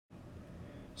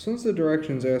Since the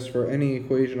directions ask for any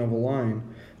equation of a line,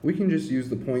 we can just use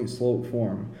the point-slope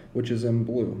form, which is in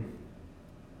blue.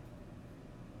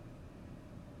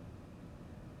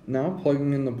 Now,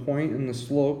 plugging in the point and the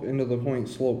slope into the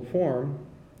point-slope form,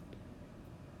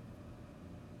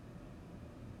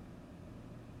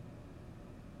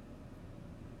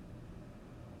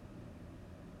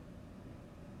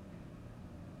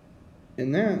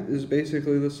 and that is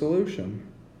basically the solution.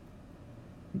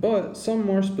 But some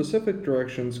more specific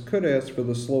directions could ask for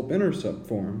the slope-intercept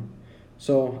form.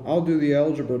 So I'll do the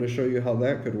algebra to show you how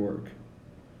that could work.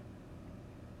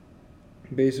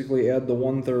 Basically add the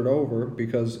 1/3 over,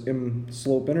 because in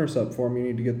slope-intercept form you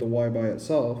need to get the y by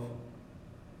itself.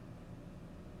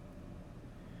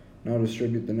 Now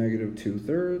distribute the negative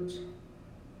 2/3.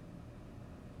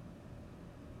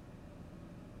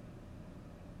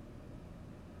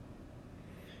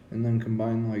 And then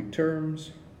combine like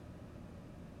terms.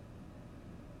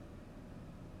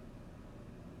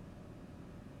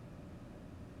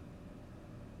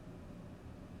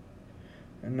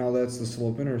 And now that's the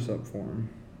slope-intercept form.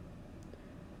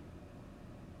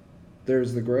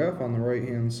 There's the graph on the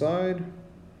right-hand side,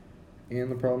 and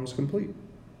the problem's complete.